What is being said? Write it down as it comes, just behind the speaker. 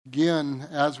Again,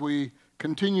 as we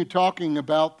continue talking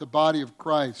about the body of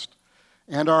Christ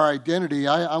and our identity,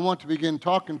 I want to begin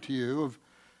talking to you of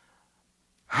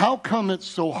how come it's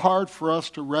so hard for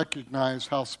us to recognize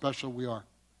how special we are.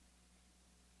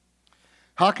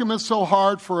 How come it's so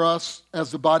hard for us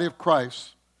as the body of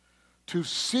Christ to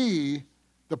see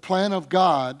the plan of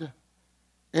God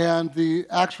and the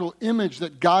actual image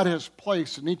that God has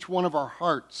placed in each one of our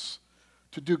hearts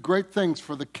to do great things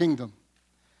for the kingdom?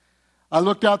 I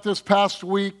looked out this past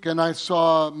week and I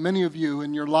saw many of you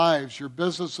in your lives, your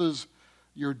businesses,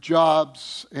 your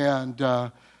jobs, and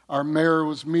our mayor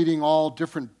was meeting all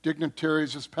different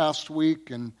dignitaries this past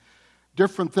week and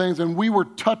different things, and we were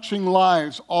touching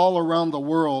lives all around the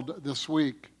world this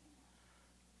week.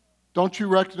 Don't you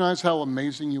recognize how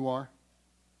amazing you are?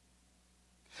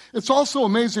 It's also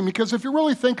amazing because if you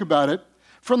really think about it,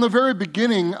 from the very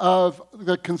beginning of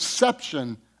the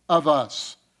conception of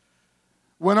us,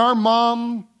 when our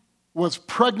mom was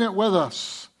pregnant with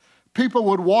us, people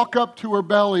would walk up to her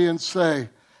belly and say,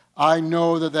 I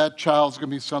know that child's going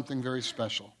to be something very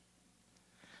special.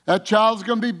 That child's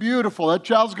going to be beautiful. That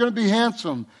child's going to be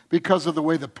handsome because of the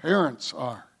way the parents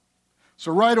are.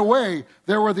 So right away,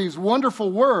 there were these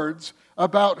wonderful words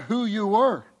about who you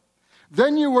were.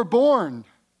 Then you were born.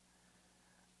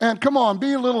 And come on,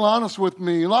 be a little honest with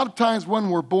me. A lot of times when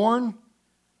we're born,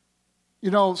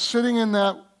 sitting in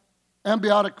that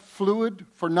amniotic fluid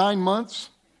for 9 months,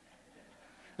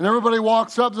 and everybody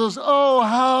walks up and says, oh,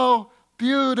 how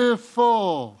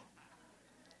beautiful.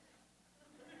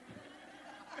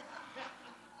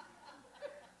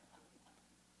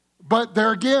 But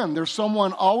there again, there's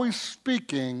someone always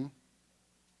speaking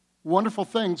wonderful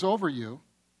things over you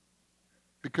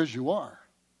because you are.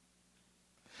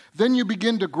 Then you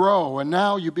begin to grow, and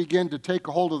now you begin to take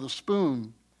a hold of the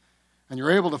spoon, and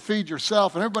you're able to feed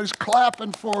yourself, and everybody's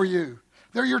clapping for you.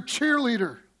 They're your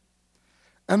cheerleader.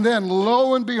 And then,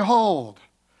 lo and behold,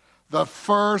 the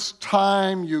first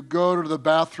time you go to the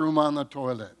bathroom on the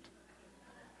toilet,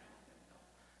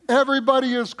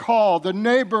 everybody is called, the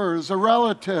neighbors, the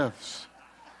relatives.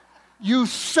 You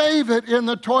save it in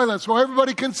the toilet so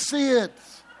everybody can see it.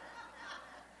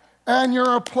 And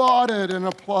you're applauded and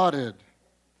applauded.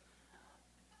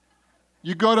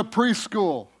 You go to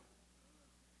preschool,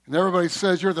 and everybody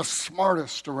says you're the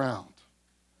smartest around.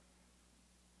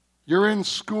 You're in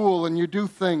school, and you do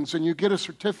things, and you get a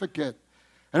certificate.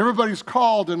 And everybody's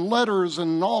called, and letters,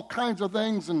 and all kinds of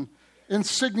things, and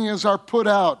insignias are put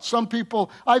out. Some people,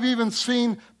 I've even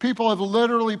seen people have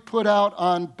literally put out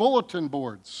on bulletin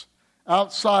boards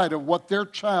outside of what their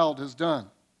child has done.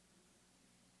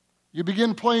 You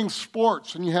begin playing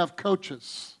sports, and you have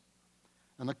coaches.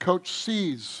 And the coach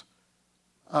sees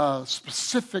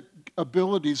specific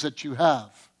abilities that you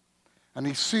have. And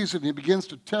he sees it and he begins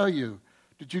to tell you,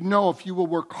 did you know if you will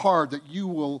work hard that you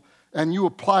will, and you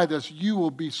apply this, you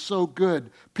will be so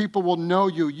good. People will know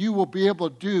you. You will be able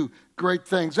to do great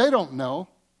things. They don't know.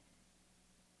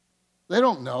 They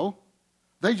don't know.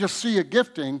 They just see a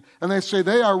gifting and they say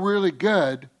they are really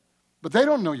good, but they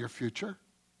don't know your future.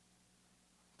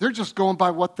 They're just going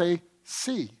by what they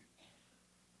see.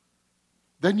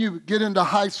 Then you get into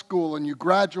high school and you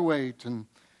graduate and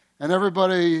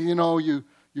everybody,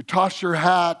 you toss your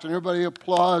hat and everybody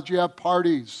applauds. You have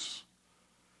parties.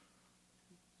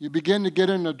 You begin to get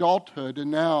in adulthood,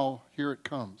 and now here it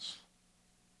comes.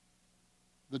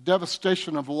 The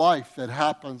devastation of life that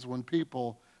happens when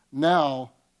people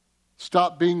now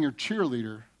stop being your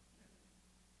cheerleader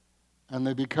and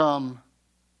they become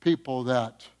people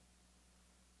that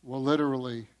will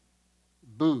literally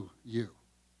boo you.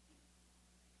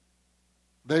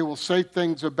 They will say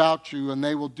things about you and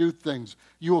they will do things.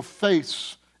 You will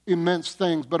face immense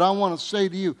things. But I want to say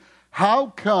to you, how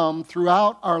come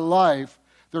throughout our life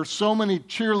there's so many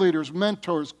cheerleaders,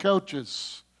 mentors,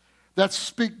 coaches that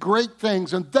speak great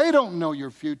things and they don't know your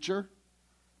future,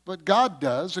 but God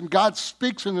does, and God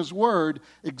speaks in His Word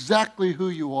exactly who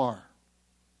you are.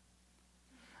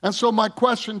 And so my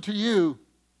question to you,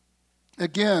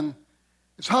 again,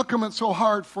 is how come it's so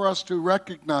hard for us to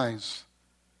recognize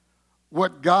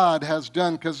what God has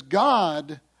done? Because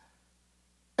God,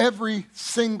 every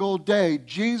single day,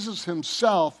 Jesus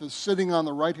Himself is sitting on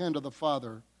the right hand of the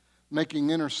Father, making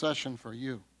intercession for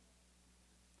you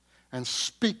and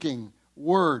speaking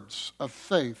words of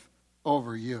faith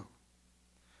over you.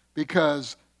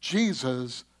 Because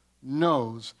Jesus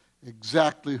knows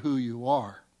exactly who you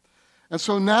are. And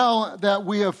so now that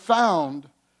we have found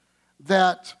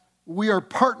that we are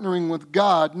partnering with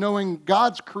God, knowing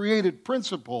God's created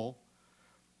principle,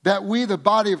 that we, the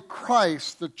body of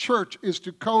Christ, the church, is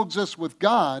to coexist with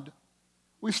God,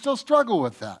 we still struggle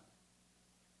with that.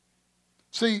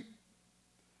 See,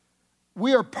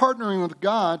 we are partnering with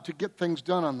God to get things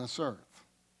done on this earth.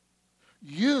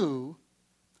 You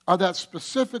are that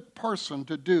specific person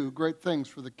to do great things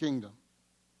for the kingdom.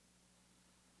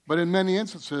 But in many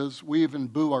instances, we even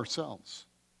boo ourselves.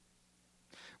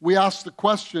 We ask the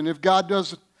question, if God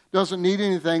doesn't need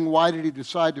anything, why did he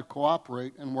decide to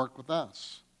cooperate and work with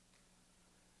us?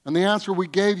 And the answer we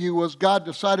gave you was God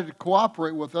decided to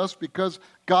cooperate with us because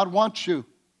God wants you.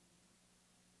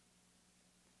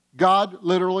 God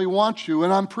literally wants you,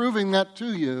 and I'm proving that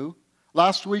to you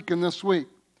last week and this week.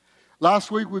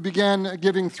 Last week we began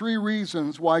giving 3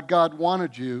 reasons why God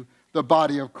wanted you, the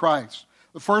body of Christ.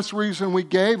 The first reason we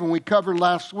gave, and we covered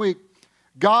last week,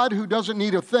 God, who doesn't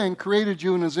need a thing, created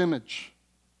you in his image.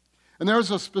 And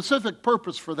there's a specific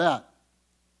purpose for that.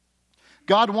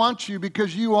 God wants you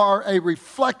because you are a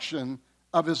reflection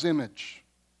of his image.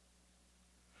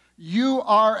 You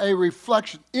are a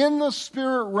reflection. In the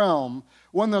spirit realm,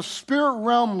 when the spirit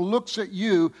realm looks at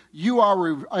you, you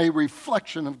are a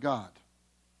reflection of God.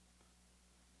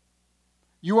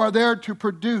 You are there to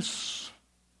produce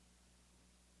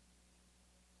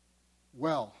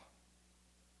well.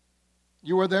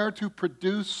 You are there to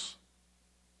produce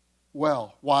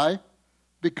well. Why?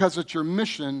 Because it's your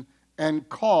mission and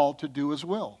call to do his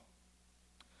will.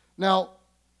 Now,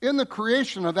 in the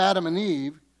creation of Adam and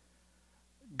Eve,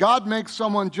 God makes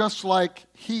someone just like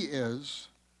he is,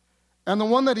 and the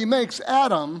one that he makes,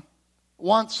 Adam,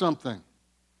 wants something.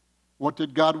 What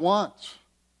did God want?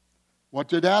 What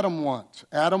did Adam want?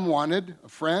 Adam wanted a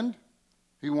friend.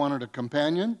 He wanted a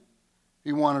companion.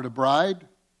 He wanted a bride.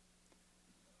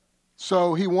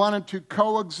 So he wanted to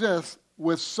coexist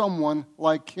with someone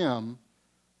like him.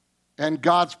 And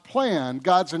God's plan,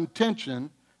 God's intention,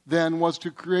 then was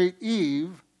to create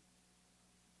Eve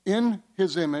in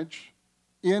his image,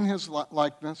 in his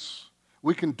likeness.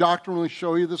 We can doctrinally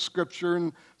show you the scripture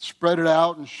and spread it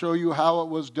out and show you how it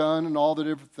was done and all the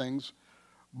different things.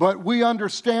 But we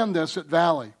understand this at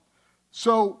Valley.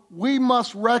 So we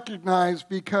must recognize,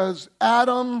 because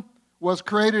Adam was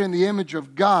created in the image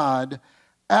of God,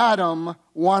 Adam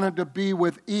wanted to be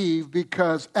with Eve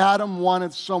because Adam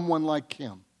wanted someone like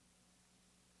him.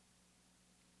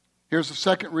 Here's the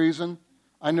second reason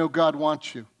I know God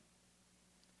wants you.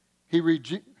 He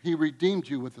redeemed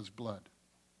you with his blood.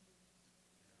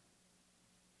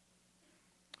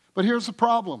 But here's the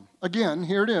problem. Again,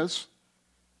 here it is.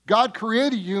 God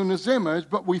created you in his image,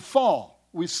 but we fall.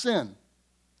 We sin.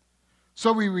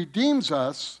 So he redeems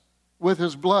us with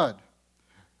his blood.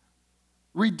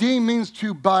 Redeem means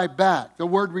to buy back. The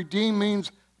word redeem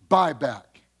means buy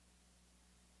back.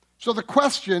 So the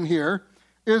question here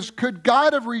is, could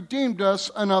God have redeemed us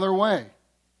another way?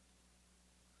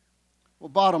 Well,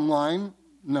 bottom line,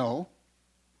 no.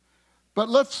 But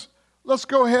let's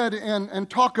go ahead and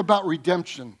talk about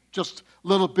redemption just a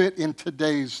little bit in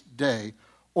today's day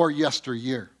or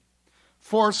yesteryear.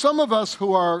 For some of us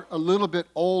who are a little bit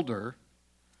older,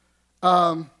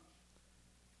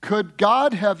 could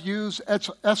God have used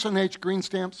S&H green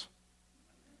stamps?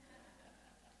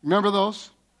 Remember those?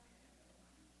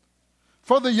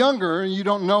 For the younger, and you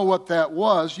don't know what that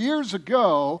was, years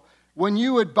ago, when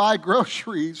you would buy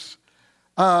groceries,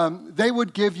 they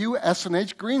would give you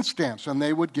S&H green stamps, and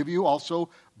they would give you also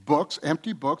books,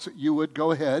 empty books, that you would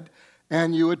go ahead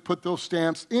and you would put those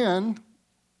stamps in.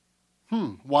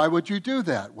 Why would you do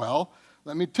that? Well,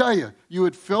 let me tell you. You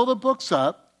would fill the books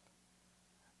up,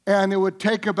 and it would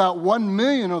take about 1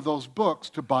 million of those books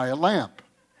to buy a lamp.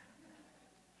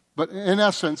 But in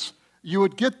essence, you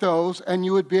would get those, and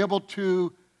you would be able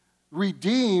to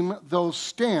redeem those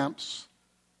stamps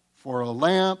for a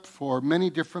lamp, for many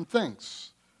different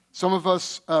things. Some of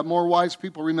us more wise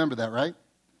people remember that, right?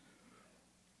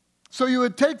 So you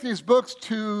would take these books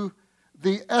to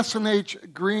the S&H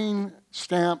green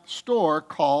stamp store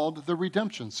called the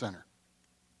Redemption Center.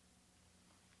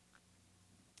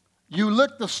 You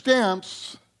licked the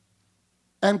stamps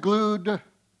and glued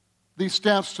these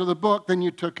stamps to the book, then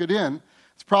you took it in.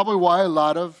 It's probably why a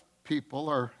lot of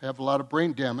people have a lot of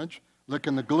brain damage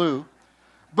licking the glue.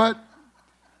 But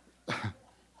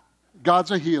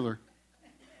God's a healer.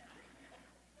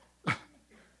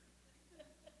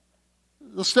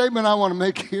 The statement I want to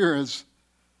make here is,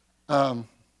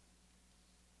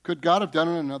 could God have done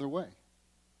it another way?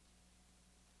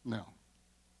 No,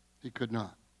 he could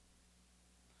not.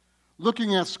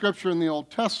 Looking at Scripture in the Old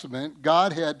Testament,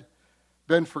 God had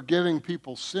been forgiving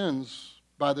people's sins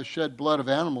by the shed blood of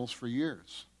animals for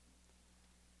years.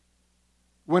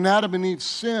 When Adam and Eve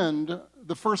sinned,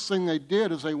 the first thing they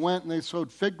did is they went and they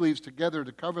sewed fig leaves together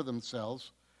to cover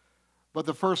themselves. But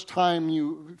the first time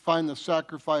you find the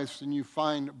sacrifice and you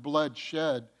find blood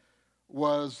shed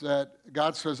was that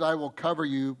God says, I will cover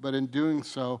you, but in doing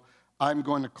so, I'm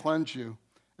going to cleanse you.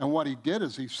 And what he did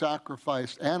is he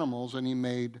sacrificed animals and he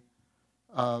made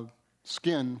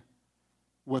skin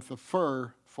with the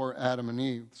fur for Adam and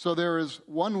Eve. So there is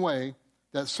one way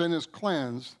that sin is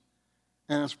cleansed,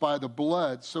 and it's by the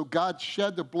blood. So God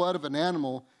shed the blood of an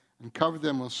animal and covered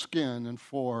them with skin and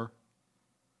fur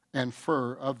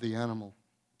of the animal.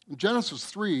 In Genesis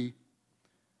 3,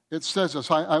 it says this.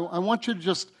 I want you to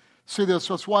just see this.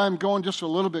 That's why I'm going just a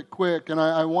little bit quick, and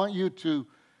I want you to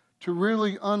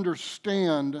really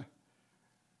understand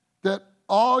that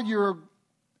all your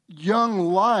young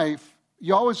life,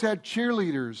 you always had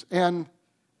cheerleaders, and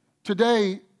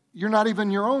today you're not even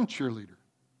your own cheerleader.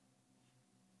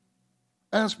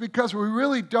 And it's because we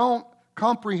really don't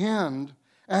comprehend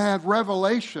and have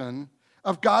revelation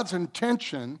of God's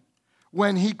intention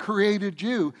when he created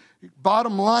you.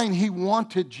 Bottom line, he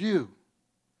wanted you.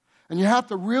 And you have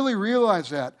to really realize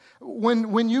that.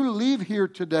 When you leave here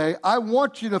today, I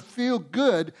want you to feel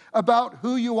good about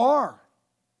who you are.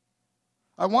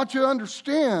 I want you to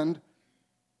understand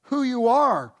who you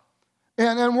are.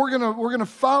 And we're gonna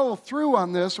follow through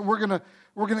on this, and we're gonna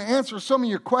answer some of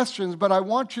your questions, but I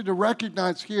want you to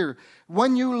recognize here,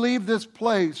 when you leave this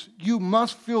place, you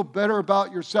must feel better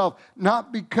about yourself,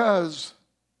 not because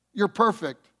you're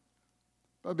perfect,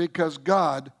 but because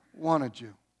God wanted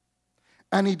you.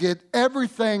 And he did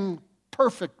everything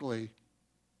perfectly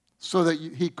so that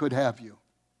he could have you.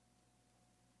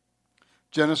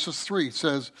 Genesis 3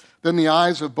 says, Then the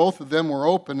eyes of both of them were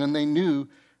open, and they knew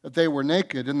that they were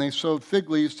naked, and they sewed fig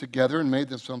leaves together and made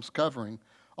themselves covering.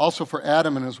 Also for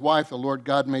Adam and his wife, the Lord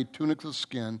God made tunics of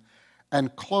skin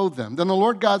and clothed them. Then the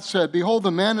Lord God said, Behold,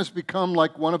 the man has become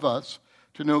like one of us,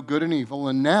 to know good and evil,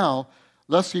 and now,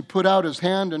 lest he put out his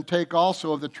hand and take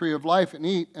also of the tree of life and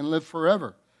eat and live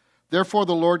forever. Therefore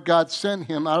the Lord God sent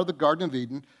him out of the Garden of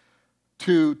Eden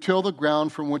to till the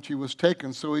ground from which he was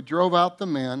taken. So he drove out the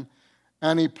man,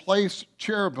 and he placed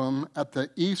cherubim at the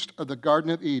east of the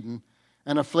Garden of Eden,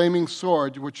 and a flaming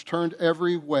sword which turned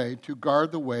every way to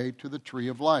guard the way to the tree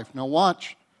of life. Now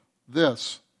watch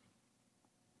this.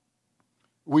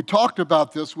 We talked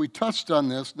about this, we touched on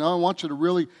this. Now I want you to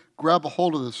really grab a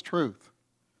hold of this truth.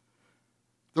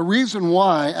 The reason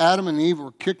why Adam and Eve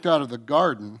were kicked out of the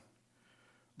garden,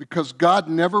 because God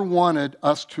never wanted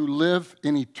us to live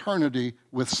in eternity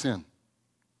with sin.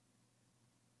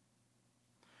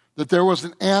 That there was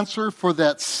an answer for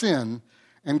that sin,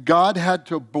 and God had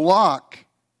to block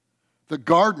the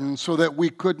garden so that we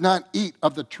could not eat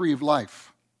of the tree of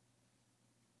life.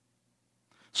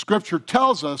 Scripture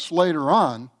tells us later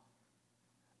on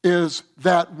is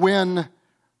that when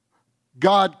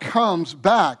God comes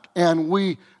back and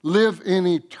we live in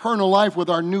eternal life with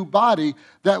our new body,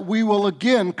 that we will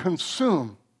again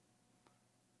consume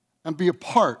and be a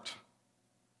part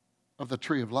of the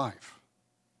tree of life.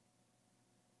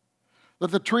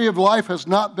 That the tree of life has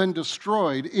not been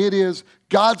destroyed. It is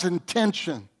God's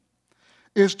intention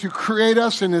is to create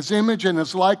us in his image and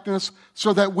his likeness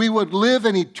so that we would live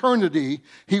in eternity.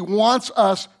 He wants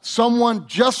us, someone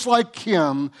just like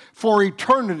him, for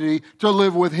eternity to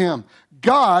live with him.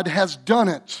 God has done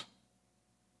it.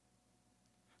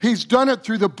 He's done it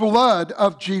through the blood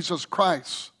of Jesus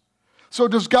Christ. So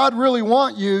does God really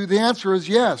want you? The answer is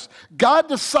yes. God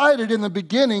decided in the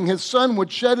beginning his son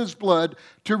would shed his blood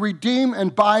to redeem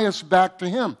and buy us back to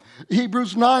him.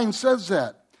 Hebrews 9 says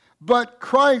that. But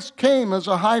Christ came as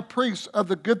a high priest of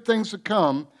the good things to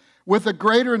come with a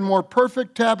greater and more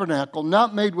perfect tabernacle,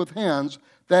 not made with hands,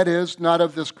 that is, not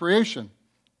of this creation.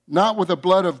 Not with the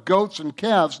blood of goats and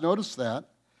calves, notice that.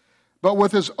 But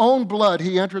with his own blood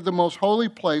he entered the most holy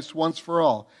place once for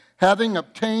all, having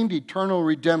obtained eternal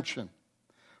redemption.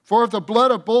 For if the blood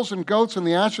of bulls and goats and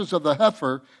the ashes of the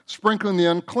heifer, sprinkling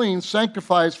the unclean,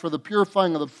 sanctifies for the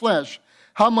purifying of the flesh,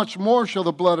 how much more shall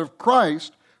the blood of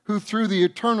Christ, who through the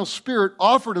eternal Spirit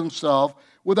offered himself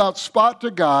without spot to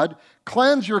God,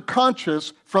 cleanse your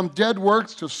conscience from dead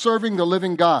works to serving the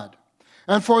living God.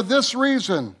 And for this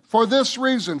reason,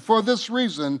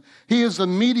 he is the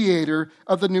mediator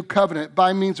of the new covenant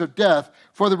by means of death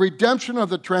for the redemption of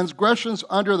the transgressions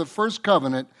under the first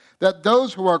covenant, that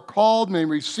those who are called may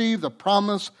receive the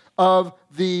promise of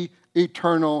the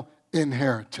eternal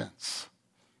inheritance.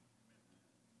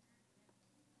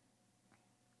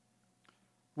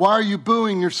 Why are you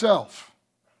booing yourself?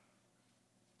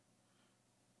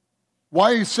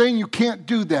 Why are you saying you can't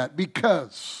do that?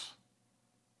 Because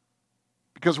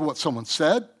of what someone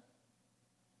said?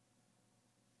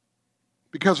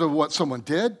 Because of what someone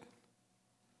did?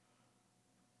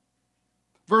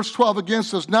 Verse 12 again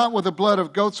says, not with the blood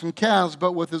of goats and calves,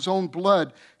 but with his own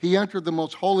blood he entered the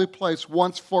most holy place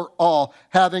once for all,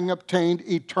 having obtained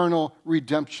eternal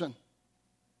redemption.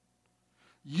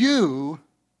 You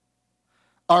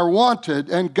are wanted,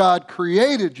 and God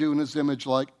created you in his image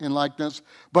and likeness,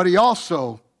 but he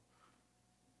also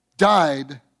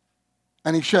died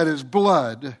and he shed his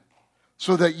blood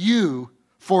so that you,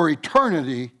 for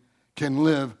eternity, can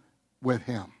live with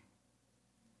him.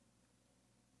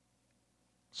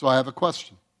 So I have a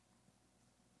question.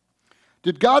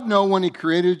 Did God know when he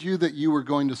created you that you were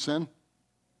going to sin?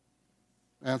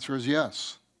 The answer is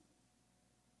yes.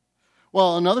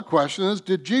 Well, another question is,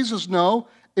 did Jesus know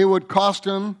it would cost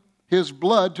him his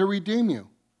blood to redeem you?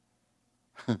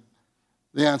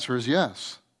 The answer is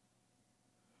yes.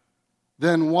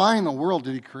 Then why in the world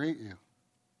did he create you?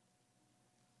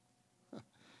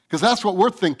 Because that's what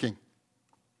we're thinking.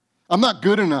 I'm not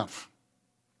good enough.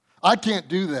 I can't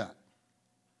do that.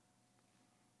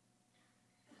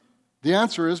 The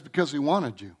answer is because he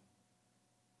wanted you.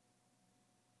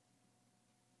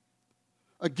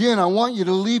 Again, I want you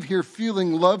to leave here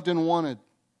feeling loved and wanted.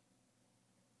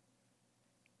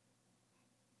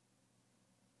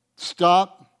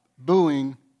 Stop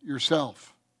booing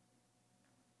yourself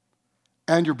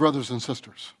and your brothers and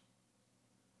sisters.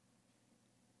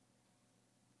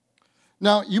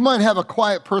 Now, you might have a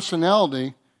quiet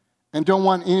personality and don't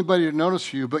want anybody to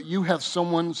notice you, but you have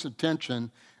someone's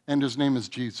attention, and his name is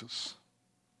Jesus.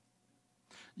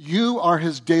 You are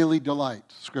his daily delight,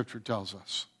 Scripture tells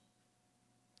us.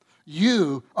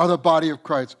 You are the body of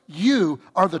Christ. You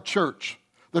are the church.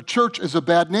 The church is a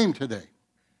bad name today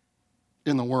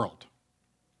in the world.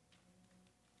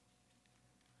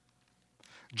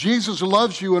 Jesus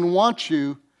loves you and wants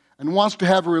to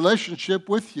have a relationship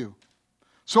with you.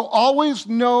 So always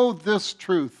know this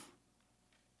truth.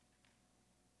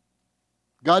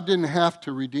 God didn't have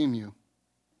to redeem you.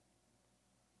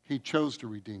 He chose to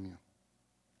redeem you.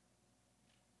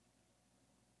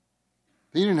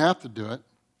 He didn't have to do it.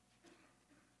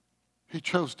 He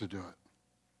chose to do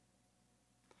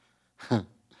it.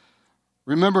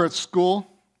 Remember at school,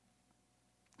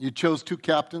 you chose 2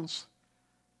 captains,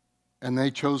 and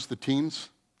they chose the teams?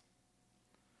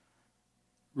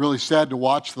 Really sad to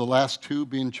watch the last 2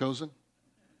 being chosen.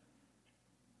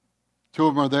 2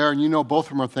 of them are there, and you know both of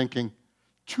them are thinking,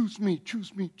 choose me,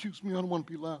 choose me, choose me, I don't want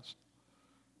to be last.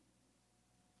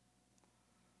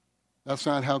 That's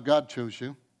not how God chose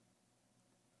you.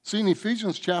 See, in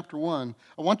Ephesians chapter 1,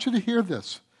 I want you to hear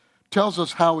this. It tells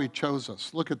us how he chose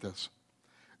us. Look at this.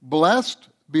 Blessed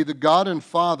be the God and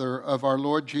Father of our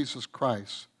Lord Jesus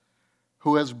Christ,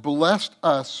 who has blessed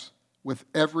us with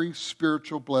every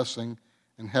spiritual blessing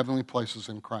in heavenly places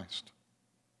in Christ.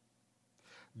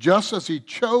 Just as he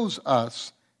chose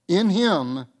us in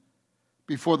him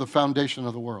before the foundation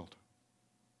of the world.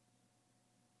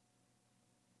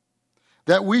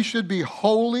 That we should be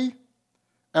holy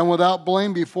and without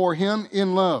blame before him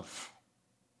in love,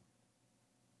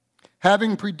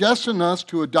 having predestined us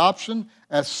to adoption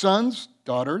as sons,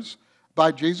 daughters,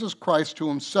 by Jesus Christ to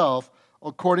himself,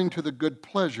 according to the good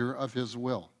pleasure of his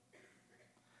will.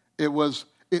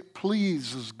 It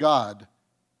pleases God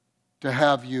to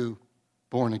have you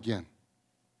born again.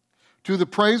 To the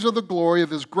praise of the glory of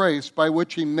his grace, by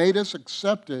which he made us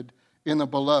accepted in the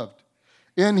beloved.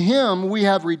 In him we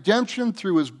have redemption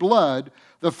through his blood,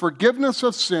 the forgiveness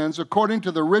of sins according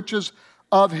to the riches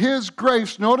of his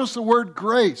grace. Notice the word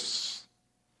grace,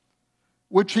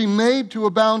 which he made to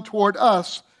abound toward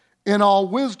us in all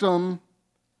wisdom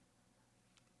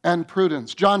and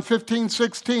prudence. John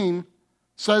 15:16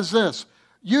 says this,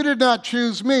 you did not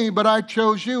choose me, but I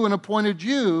chose you and appointed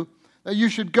you that you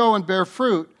should go and bear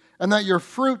fruit, and that your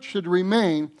fruit should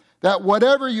remain, that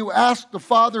whatever you ask the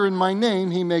Father in my name,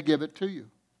 he may give it to you.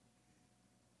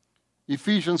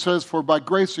 Ephesians says, for by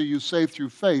grace are you saved through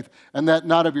faith, and that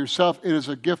not of yourself, it is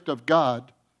a gift of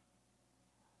God.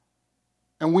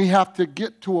 And we have to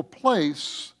get to a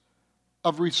place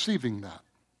of receiving that.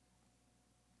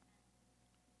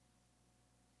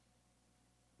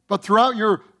 But throughout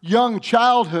your young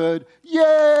childhood,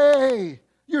 yay,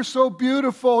 you're so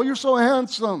beautiful, you're so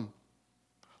handsome.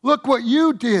 Look what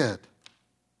you did.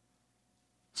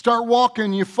 Start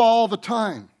walking, you fall all the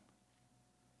time.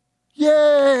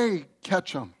 Yay,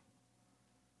 catch them.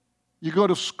 You go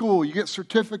to school, you get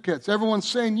certificates. Everyone's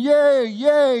saying, yay,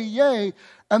 yay, yay.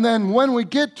 And then when we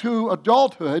get to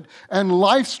adulthood and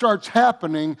life starts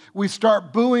happening, we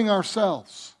start booing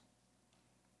ourselves.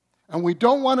 And we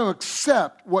don't want to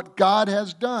accept what God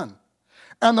has done.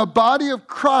 And the body of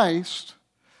Christ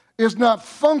is not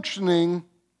functioning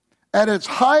at its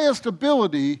highest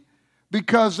ability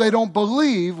because they don't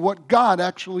believe what God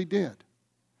actually did.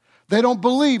 They don't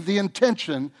believe the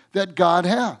intention that God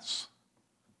has.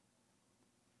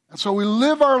 And so we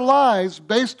live our lives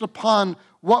based upon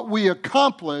what we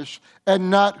accomplish and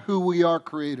not who we are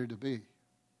created to be.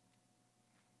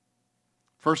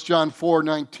 1 John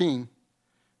 4:19,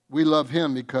 we love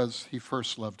him because he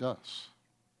first loved us.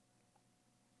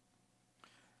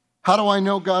 How do I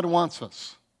know God wants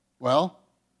us? Well,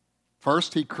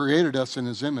 first, he created us in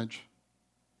his image.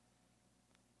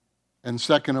 And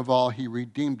second of all, he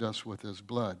redeemed us with his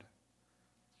blood.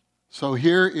 So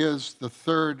here is the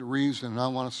third reason I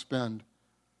want to spend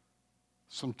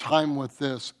some time with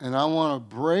this. And I want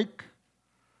to break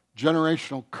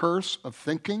generational curse of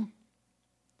thinking.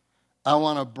 I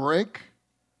want to break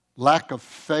lack of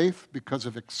faith because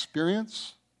of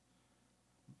experience.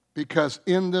 Because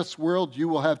in this world you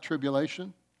will have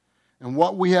tribulation. And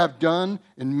what we have done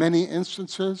in many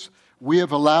instances, we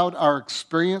have allowed our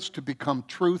experience to become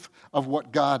truth of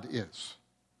what God is.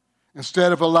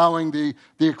 Instead of allowing the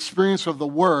experience of the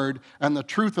Word and the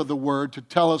truth of the Word to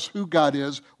tell us who God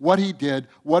is, what he did,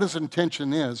 what his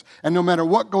intention is. And no matter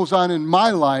what goes on in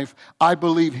my life, I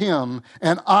believe him,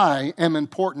 and I am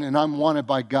important, and I'm wanted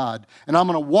by God. And I'm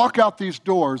going to walk out these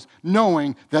doors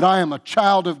knowing that I am a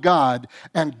child of God,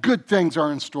 and good things are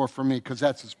in store for me, because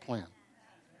that's his plan.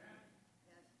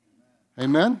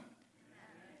 Amen?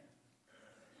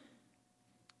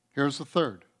 Here's the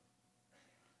third.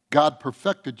 God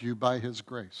perfected you by his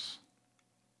grace.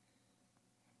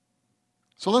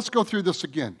 So let's go through this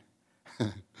again.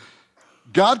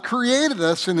 God created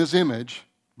us in his image,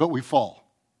 but we fall.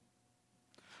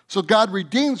 So God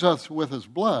redeems us with his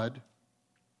blood,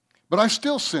 but I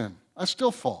still sin. I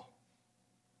still fall.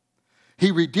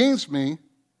 He redeems me,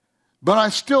 but I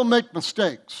still make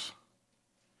mistakes.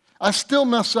 I still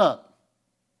mess up.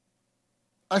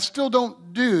 I still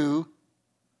don't do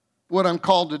what I'm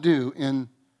called to do in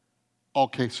all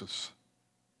cases.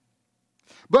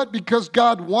 But because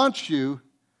God wants you,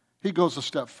 he goes a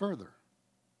step further.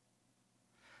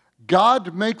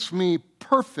 God makes me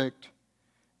perfect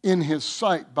in his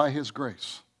sight by his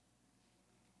grace.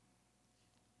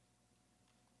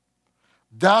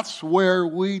 That's where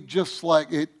we just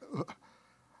like it.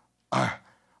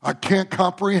 I can't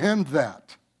comprehend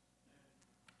that.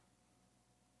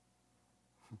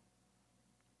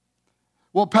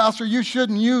 Well, Pastor, you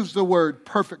shouldn't use the word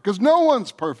perfect because no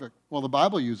one's perfect. Well, the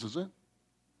Bible uses it.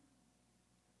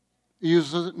 It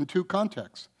uses it in two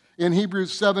contexts. In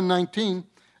Hebrews 7:19,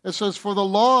 it says, "For the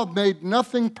law made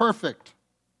nothing perfect."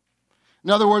 In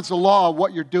other words, the law of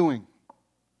what you're doing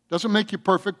doesn't make you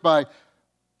perfect by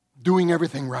doing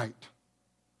everything right.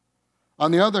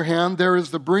 On the other hand, there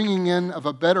is the bringing in of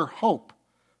a better hope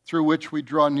through which we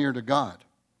draw near to God.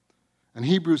 And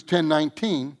Hebrews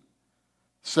 10:19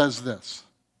 says this,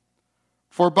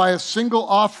 "For by a single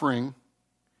offering,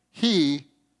 he,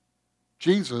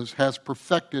 Jesus, has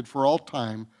perfected for all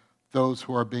time those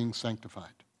who are being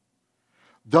sanctified."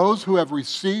 Those who have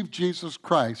received Jesus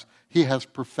Christ, he has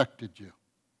perfected you.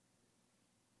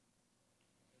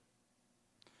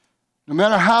 No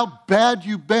matter how bad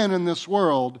you've been in this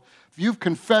world, if you've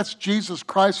confessed Jesus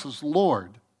Christ as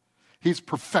Lord, he's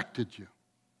perfected you.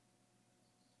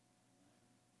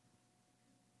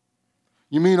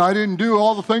 You mean I didn't do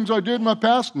all the things I did in my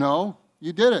past? No,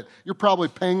 you did it. You're probably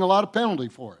paying a lot of penalty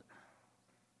for it.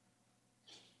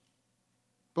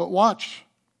 But watch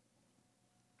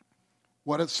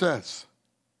what it says.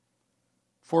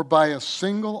 "For by a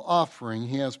single offering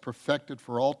he has perfected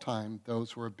for all time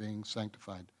those who are being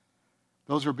sanctified."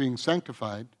 Those who are being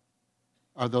sanctified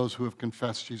are those who have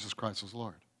confessed Jesus Christ as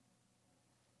Lord.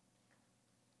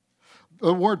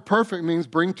 The word perfect means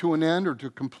bring to an end or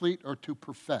to complete or to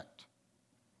perfect.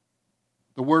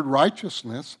 The word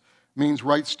righteousness means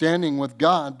right standing with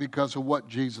God because of what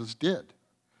Jesus did.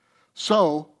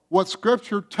 So, what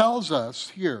Scripture tells us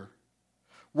here,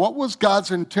 what was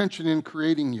God's intention in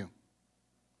creating you?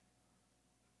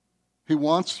 He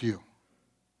wants you.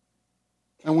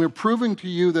 And we're proving to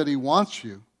you that he wants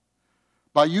you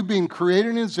by you being created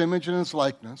in his image and his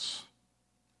likeness.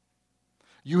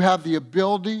 You have the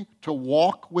ability to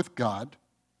walk with God.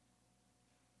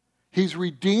 He's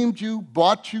redeemed you,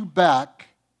 bought you back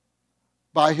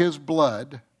by his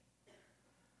blood.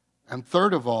 And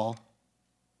third of all,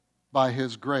 by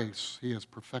his grace, he has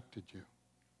perfected you.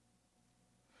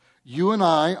 You and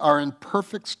I are in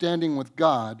perfect standing with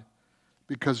God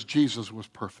because Jesus was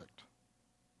perfect.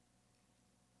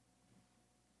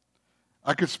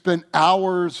 I could spend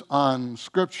hours on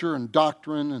scripture and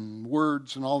doctrine and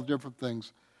words and all the different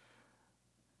things.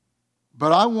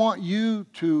 But I want you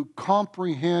to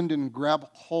comprehend and grab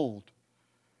hold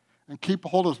and keep a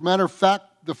hold of. As a matter of fact,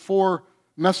 the 4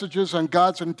 messages on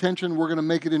God's intention, we're going to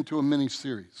make it into a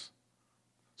mini-series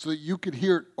so that you could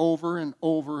hear it over and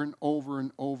over and over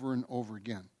and over and over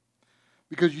again.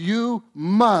 Because you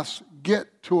must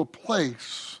get to a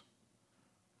place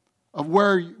of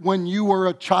where when you were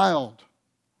a child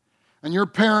and your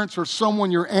parents or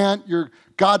someone, your aunt, your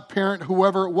godparent,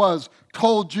 whoever it was,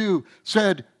 told you,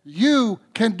 said, you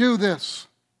can do this.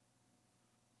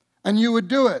 And you would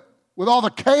do it. With all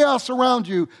the chaos around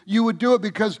you, you would do it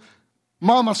because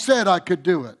Mama said I could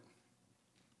do it.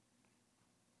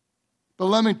 But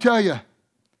let me tell you,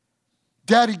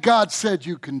 Daddy God said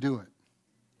you can do it.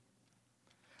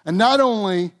 And not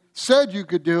only said you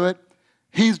could do it,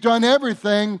 He's done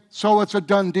everything so it's a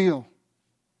done deal.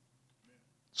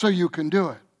 So you can do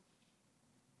it.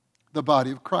 The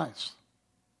body of Christ.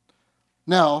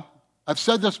 Now, I've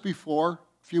said this before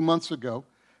a few months ago.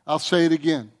 I'll say it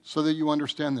again so that you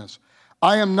understand this.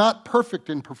 I am not perfect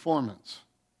in performance.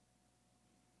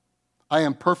 I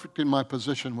am perfect in my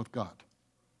position with God.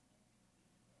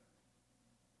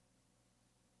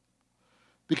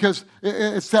 Because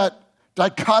it's that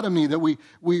dichotomy that we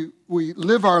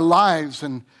live our lives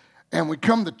and we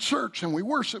come to church and we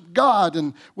worship God.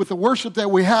 And with the worship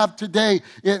that we have today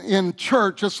in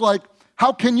church, it's like,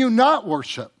 how can you not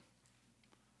worship?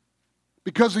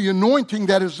 Because of the anointing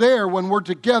that is there when we're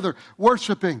together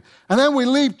worshiping. And then we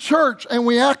leave church and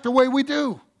we act the way we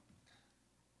do.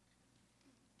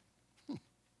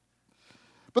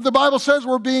 But the Bible says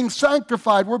we're being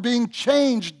sanctified. We're being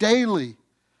changed daily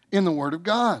in the Word of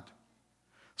God.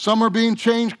 Some are being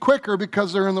changed quicker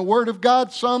because they're in the Word of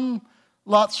God. Some a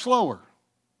lot slower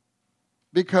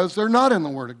because they're not in the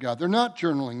Word of God. They're not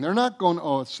journaling. They're not going to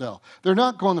OSL. They're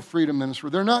not going to Freedom Ministry.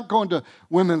 They're not going to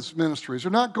women's ministries.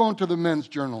 They're not going to the men's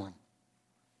journaling.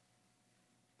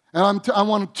 And I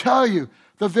want to tell you,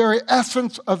 the very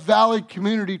essence of Valley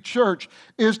Community Church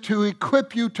is to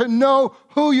equip you to know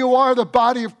who you are, the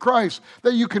body of Christ,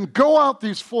 that you can go out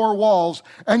these 4 walls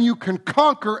and you can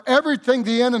conquer everything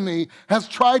the enemy has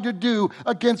tried to do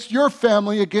against your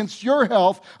family, against your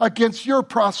health, against your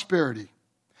prosperity.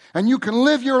 And you can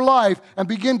live your life and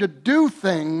begin to do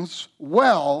things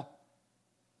well,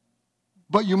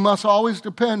 but you must always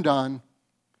depend on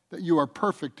that you are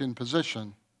perfect in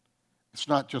position. It's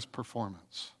not just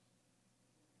performance.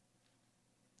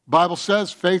 The Bible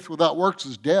says faith without works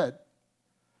is dead.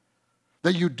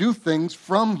 That you do things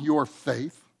from your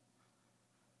faith.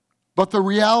 But the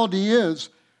reality is,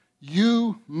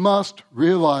 you must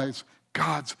realize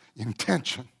God's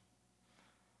intention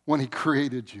when He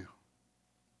created you.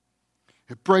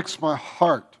 It breaks my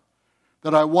heart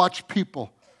that I watch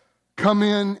people come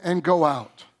in and go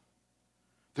out.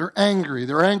 They're angry.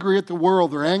 They're angry at the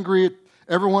world. They're angry at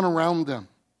everyone around them.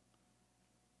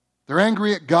 They're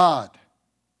angry at God.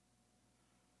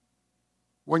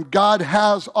 When God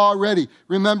has already,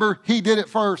 remember, He did it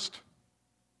first.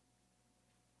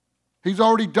 He's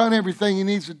already done everything He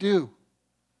needs to do.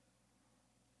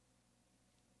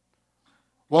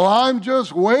 Well, I'm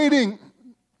just waiting.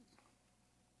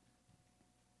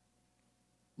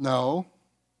 No.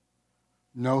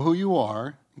 Know who you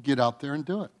are. Get out there and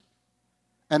do it.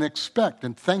 And expect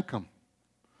and thank Him.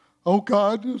 Oh,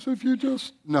 God, as if you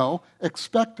just... No,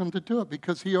 expect Him to do it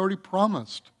because He already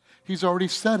promised. He's already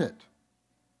said it.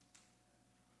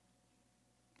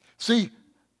 See,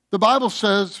 the Bible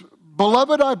says,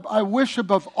 Beloved, I wish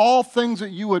above all things that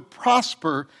you would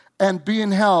prosper and be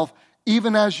in health,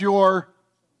 even as your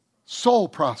soul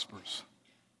prospers.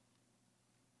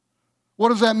 What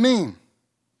does that mean?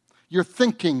 Your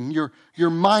thinking, your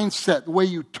mindset, the way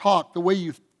you talk, the way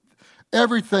you...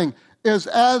 Everything is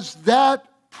as that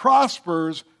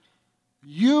prospers,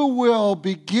 you will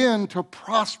begin to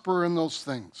prosper in those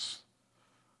things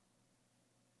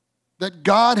that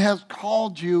God has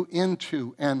called you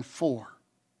into and for.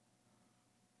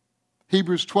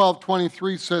 Hebrews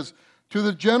 12:23 says, To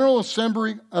the general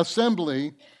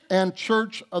assembly and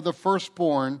church of the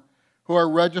firstborn who are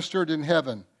registered in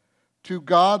heaven, to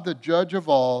God the judge of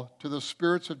all, to the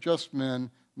spirits of just men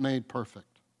made perfect.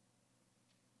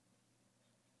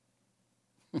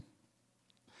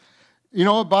 You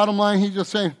know what, bottom line, he's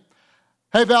just saying,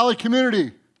 hey, Valley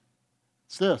Community,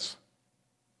 it's this.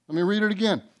 Let me read it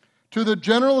again. To the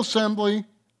general assembly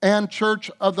and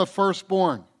church of the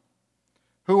firstborn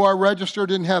who are registered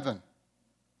in heaven.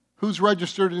 Who's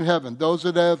registered in heaven? Those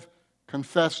that have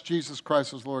confessed Jesus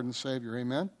Christ as Lord and Savior.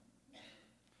 Amen?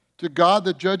 To God,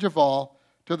 the judge of all,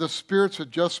 to the spirits of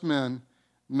just men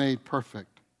made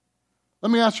perfect.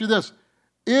 Let me ask you this.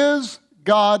 Is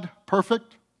God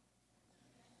perfect?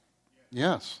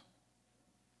 Yes.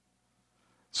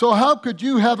 So how could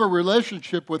you have a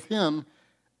relationship with him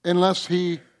unless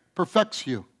he perfects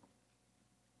you?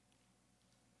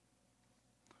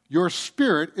 Your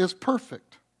spirit is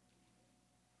perfect.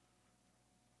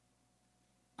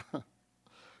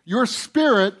 Your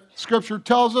spirit, Scripture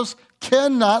tells us,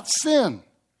 cannot sin.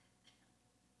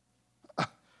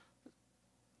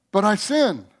 But I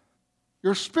sin.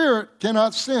 Your spirit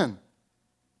cannot sin.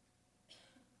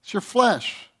 It's your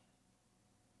flesh.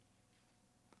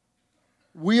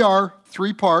 We are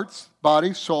three parts: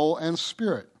 body, soul, and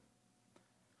spirit.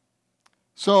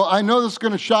 So I know this is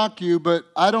going to shock you, but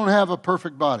I don't have a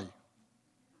perfect body.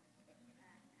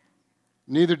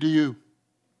 Neither do you.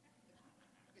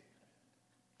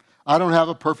 I don't have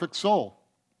a perfect soul.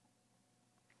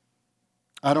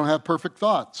 I don't have perfect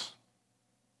thoughts.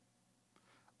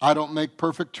 I don't make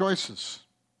perfect choices.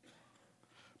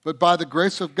 But by the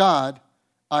grace of God,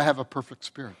 I have a perfect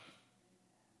spirit.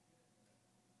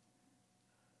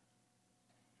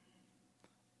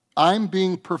 I'm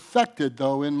being perfected,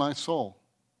 though, in my soul.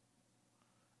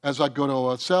 As I go to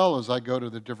OSL, as I go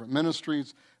to the different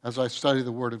ministries, as I study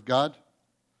the Word of God.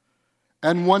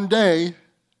 And one day,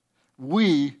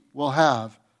 we will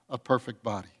have a perfect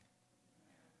body.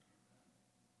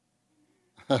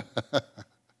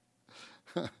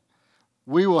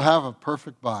 We will have a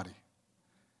perfect body.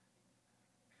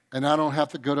 And I don't have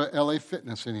to go to LA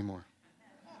Fitness anymore.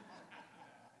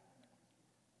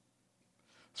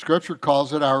 Scripture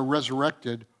calls it our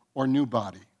resurrected or new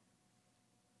body.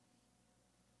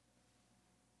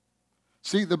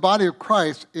 See, the body of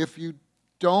Christ, if you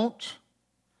don't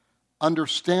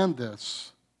understand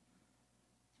this,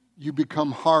 you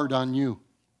become hard on you.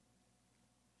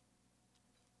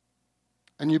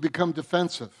 And you become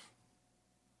defensive.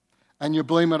 And you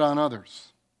blame it on others.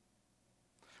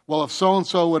 Well, if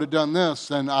so-and-so would have done this,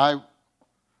 then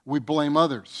we blame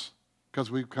others because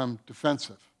we become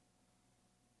defensive.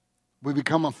 We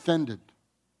become offended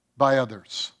by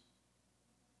others.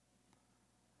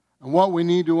 And what we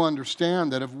need to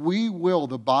understand, that if we will,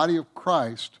 the body of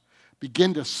Christ,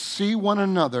 begin to see one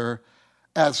another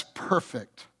as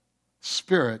perfect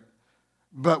spirit,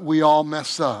 but we all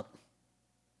mess up,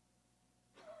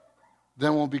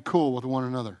 then we'll be cool with one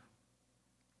another.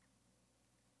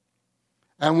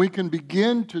 And we can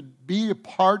begin to be a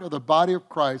part of the body of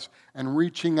Christ and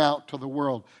reaching out to the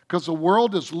world. Because the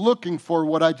world is looking for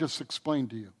what I just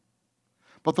explained to you.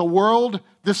 But the world,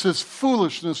 this is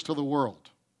foolishness to the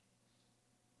world.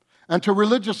 And to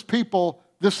religious people,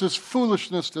 this is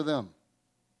foolishness to them.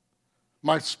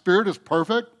 My spirit is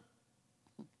perfect.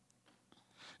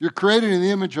 You're created in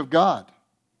the image of God.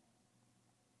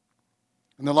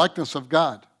 In the likeness of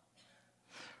God.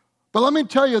 But let me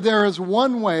tell you, there is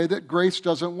one way that grace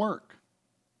doesn't work.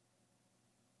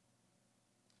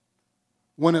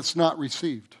 When it's not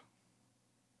received.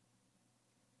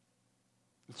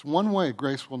 It's one way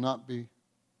grace will not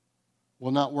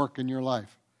work in your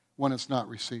life, when it's not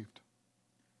received.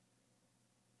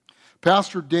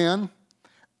 Pastor Dan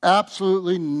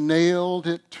absolutely nailed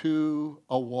it to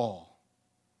a wall.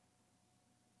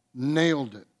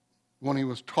 Nailed it when he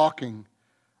was talking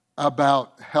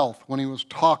about health, when he was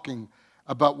talking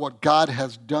about what God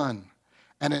has done,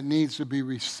 and it needs to be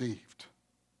received.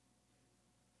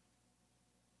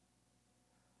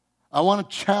 I want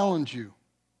to challenge you,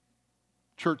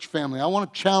 church family. I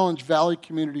want to challenge Valley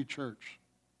Community Church.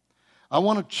 I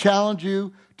want to challenge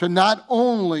you to not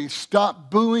only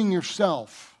stop booing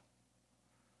yourself,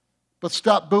 but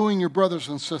stop booing your brothers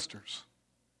and sisters.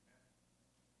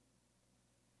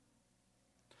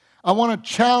 I want to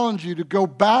challenge you to go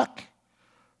back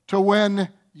to when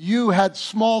you had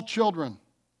small children.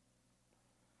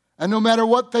 And no matter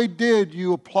what they did,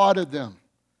 you applauded them.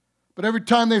 But every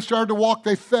time they started to walk,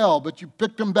 they fell, but you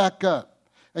picked them back up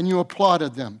and you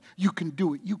applauded them. You can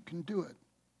do it. You can do it.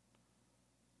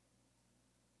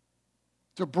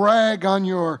 To brag on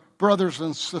your brothers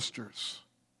and sisters.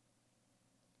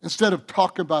 Instead of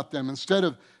talking about them, instead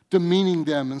of demeaning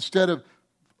them, instead of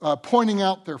pointing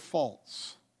out their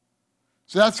faults.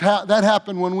 So that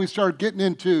happened when we started getting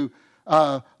into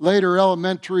later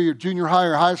elementary or junior high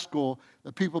or high school,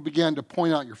 that people began to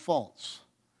point out your faults.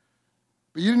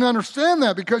 But you didn't understand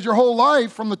that because your whole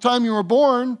life, from the time you were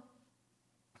born,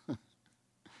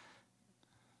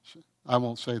 I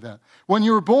won't say that. When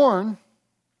you were born,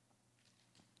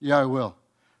 yeah, I will.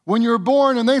 When you were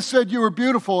born and they said you were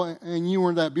beautiful and you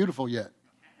weren't that beautiful yet.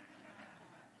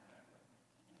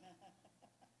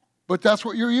 But that's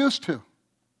what you're used to.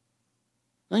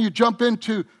 Then you jump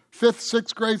into 5th,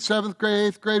 6th grade, 7th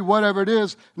grade, 8th grade, whatever it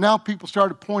is. Now people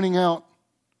started pointing out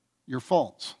your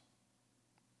faults.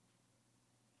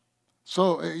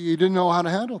 So you didn't know how to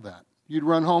handle that. You'd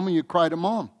run home and you'd cry to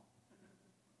Mom.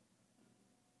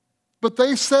 But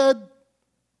they said,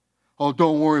 oh,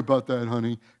 don't worry about that,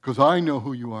 honey, because I know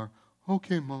who you are.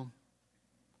 Okay, Mom.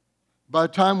 By the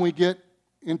time we get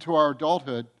into our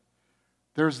adulthood,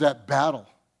 there's that battle.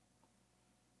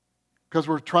 Because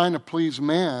we're trying to please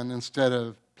man instead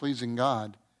of pleasing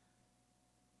God,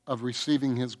 of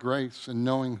receiving His grace and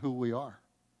knowing who we are.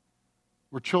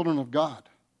 We're children of God.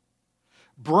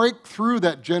 Break through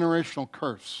that generational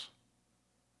curse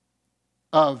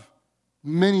of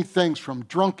many things, from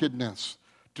drunkenness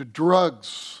to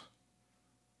drugs.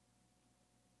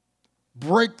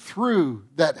 Break through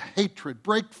that hatred.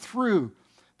 Break through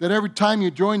that every time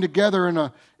you join together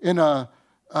in a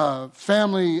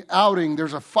family outing,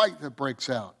 there's a fight that breaks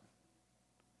out.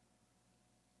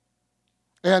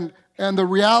 And the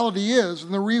reality is,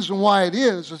 and the reason why it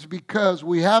is because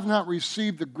we have not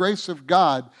received the grace of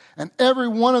God, and every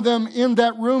one of them in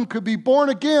that room could be born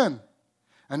again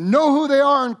and know who they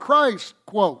are in Christ,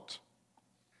 quote.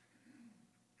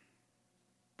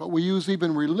 But we use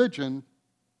even religion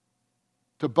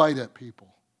to bite at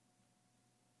people.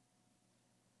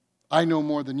 I know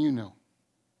more than you know.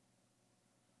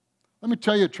 Let me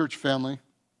tell you, church family,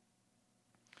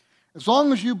 as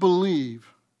long as you believe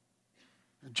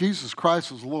that Jesus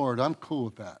Christ is Lord, I'm cool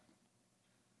with that.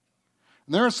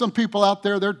 And there are some people out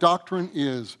there, their doctrine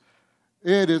is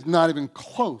not even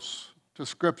close to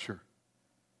Scripture.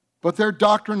 But their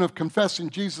doctrine of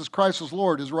confessing Jesus Christ as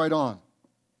Lord is right on.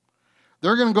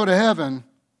 They're going to go to heaven.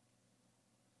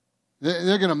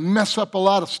 They're going to mess up a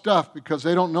lot of stuff because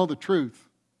they don't know the truth.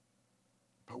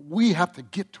 But we have to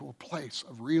get to a place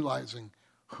of realizing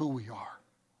who we are.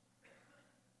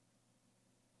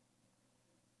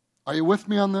 Are you with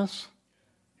me on this?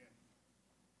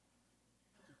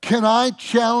 Can I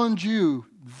challenge you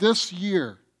this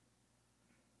year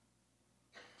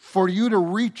for you to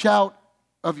reach out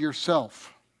of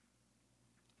yourself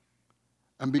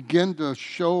and begin to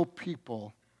show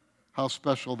people how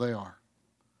special they are?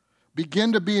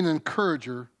 Begin to be an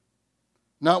encourager,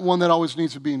 not one that always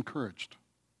needs to be encouraged.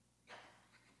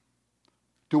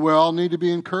 Do we all need to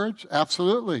be encouraged?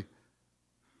 Absolutely.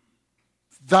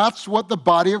 That's what the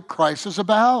body of Christ is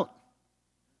about.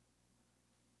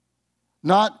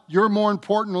 Not, you're more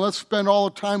important, let's spend all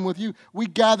the time with you. We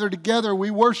gather together, we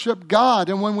worship God,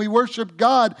 and when we worship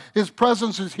God, His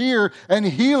presence is here and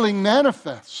healing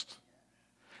manifests.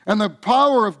 And the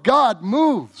power of God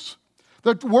moves.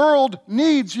 The world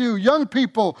needs you. Young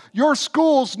people, your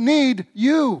schools need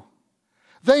you.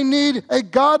 They need a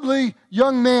godly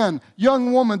young man,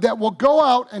 young woman that will go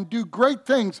out and do great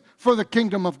things for the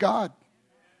kingdom of God.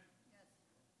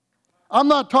 I'm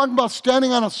not talking about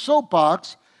standing on a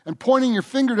soapbox and pointing your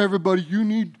finger to everybody,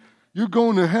 you're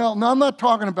going to hell. No, I'm not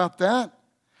talking about that.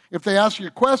 If they ask you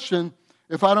a question,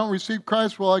 if I don't receive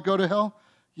Christ, will I go to hell?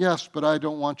 Yes, but I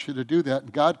don't want you to do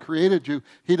that. God created you.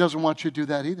 He doesn't want you to do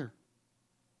that either.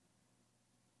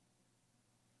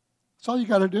 That's all you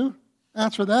got to do.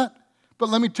 Answer that. But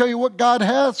let me tell you what God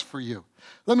has for you.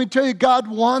 Let me tell you, God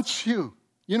wants you.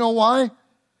 You know why?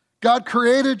 God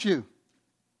created you.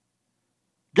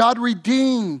 God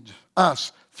redeemed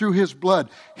us through His blood.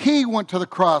 He went to the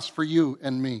cross for you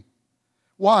and me.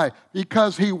 Why?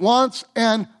 Because He wants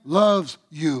and loves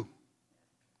you.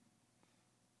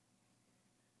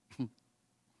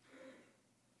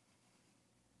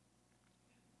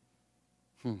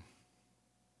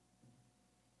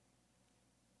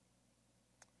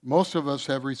 Most of us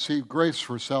have received grace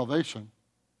for salvation.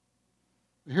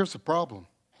 But here's the problem.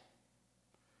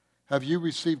 Have you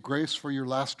received grace for your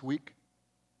last week?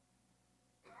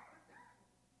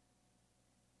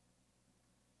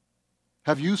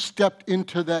 Have you stepped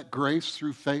into that grace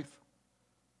through faith?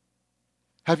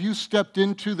 Have you stepped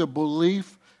into the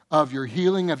belief of your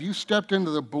healing? Have you stepped into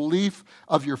the belief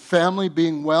of your family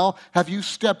being well? Have you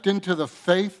stepped into the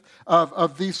faith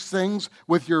of these things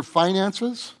with your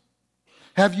finances?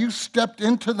 Have you stepped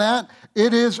into that?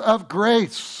 It is of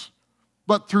grace.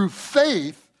 But through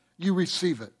faith, you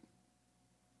receive it.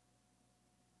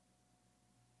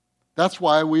 That's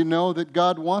why we know that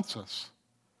God wants us.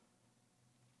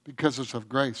 Because it's of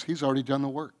grace. He's already done the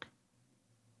work.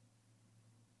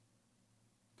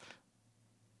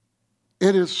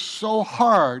 It is so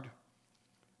hard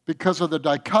because of the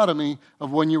dichotomy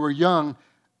of when you were young,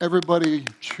 everybody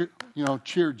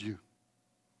cheered you.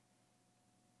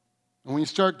 And when you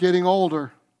start getting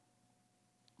older,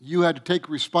 you had to take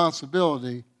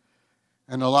responsibility,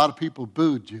 and a lot of people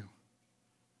booed you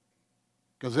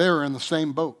because they were in the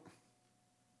same boat.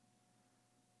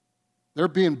 They're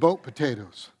being boat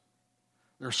potatoes.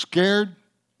 They're scared,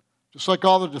 just like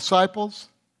all the disciples.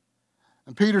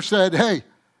 And Peter said, hey,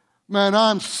 Man,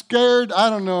 I'm scared. I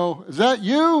don't know. Is that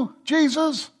you,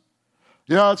 Jesus?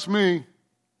 Yeah, it's me.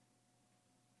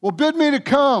 Well, bid me to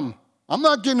come. I'm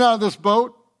not getting out of this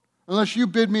boat unless you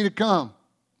bid me to come.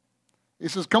 He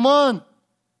says, come on.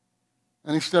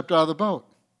 And he stepped out of the boat.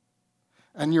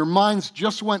 And your minds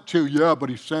just went to, yeah, but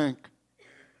he sank.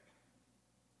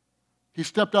 He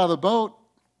stepped out of the boat.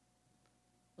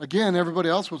 Again, everybody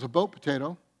else was a boat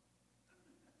potato.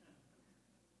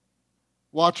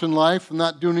 Watching life and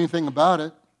not doing anything about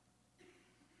it.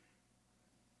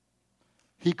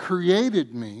 He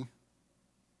created me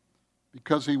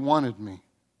because he wanted me.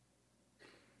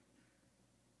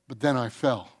 But then I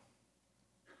fell.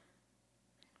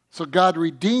 So God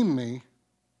redeemed me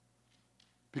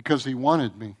because he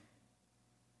wanted me.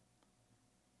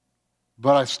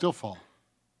 But I still fall.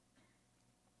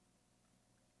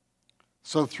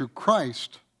 So through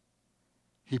Christ,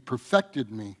 he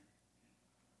perfected me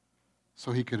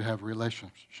so he could have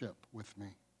relationship with me.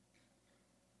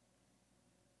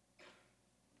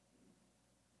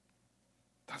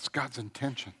 That's God's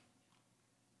intention.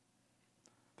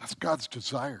 That's God's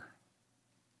desire.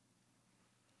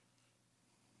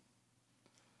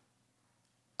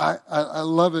 I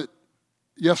love it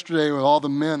yesterday with all the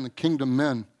men, the kingdom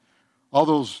men, all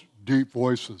those deep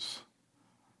voices,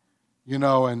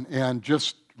 and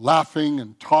just laughing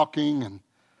and talking and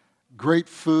great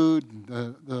food,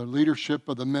 the leadership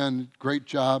of the men, great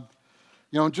job,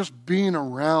 just being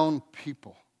around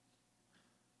people.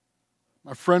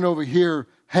 My friend over here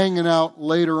hanging out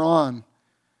later on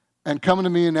and coming to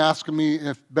me and asking me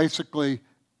if basically,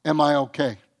 am I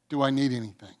okay? Do I need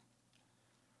anything?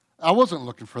 I wasn't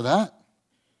looking for that.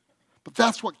 But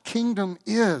that's what kingdom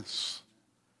is.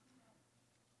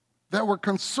 That we're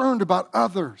concerned about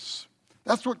others.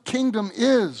 That's what kingdom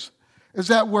is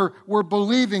that we're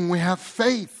believing, we have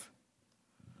faith.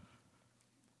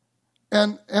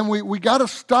 And we got to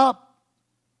stop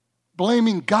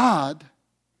blaming God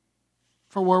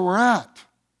for where we're at.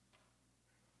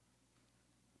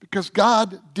 Because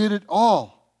God did it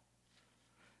all.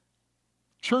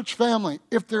 Church family,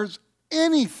 if there's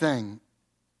anything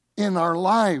in our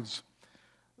lives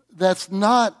that's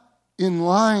not in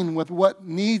line with what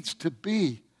needs to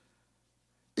be,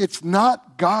 it's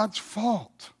not God's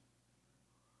fault.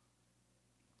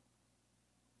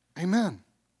 Amen.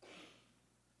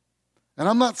 And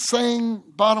I'm not saying,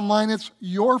 bottom line, it's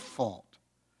your fault.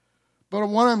 But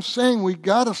what I'm saying, we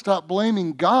got to stop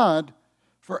blaming God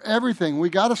for everything. We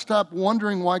got to stop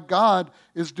wondering why God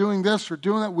is doing this or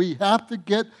doing that. We have to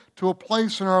get to a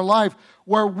place in our life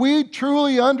where we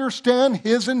truly understand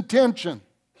his intention.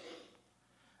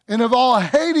 And if all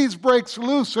Hades breaks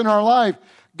loose in our life,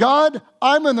 God,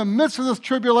 I'm in the midst of this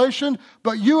tribulation,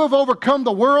 but you have overcome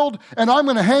the world, and I'm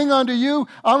going to hang on to you.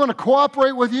 I'm going to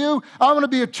cooperate with you. I'm going to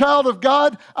be a child of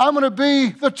God. I'm going to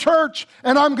be the church,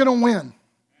 and I'm going to win.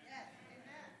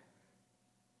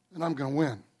 And I'm going to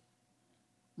win.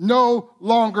 No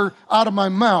longer out of my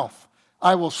mouth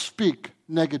I will speak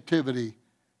negativity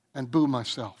and boo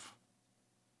myself.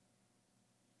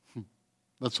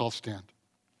 Let's all stand.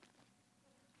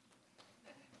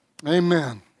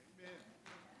 Amen.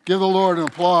 Give the Lord an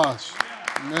applause.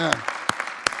 Amen.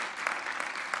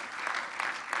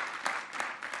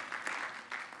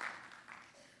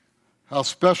 How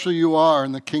special you are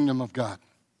in the kingdom of God.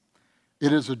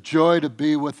 It is a joy to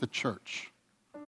be with the church.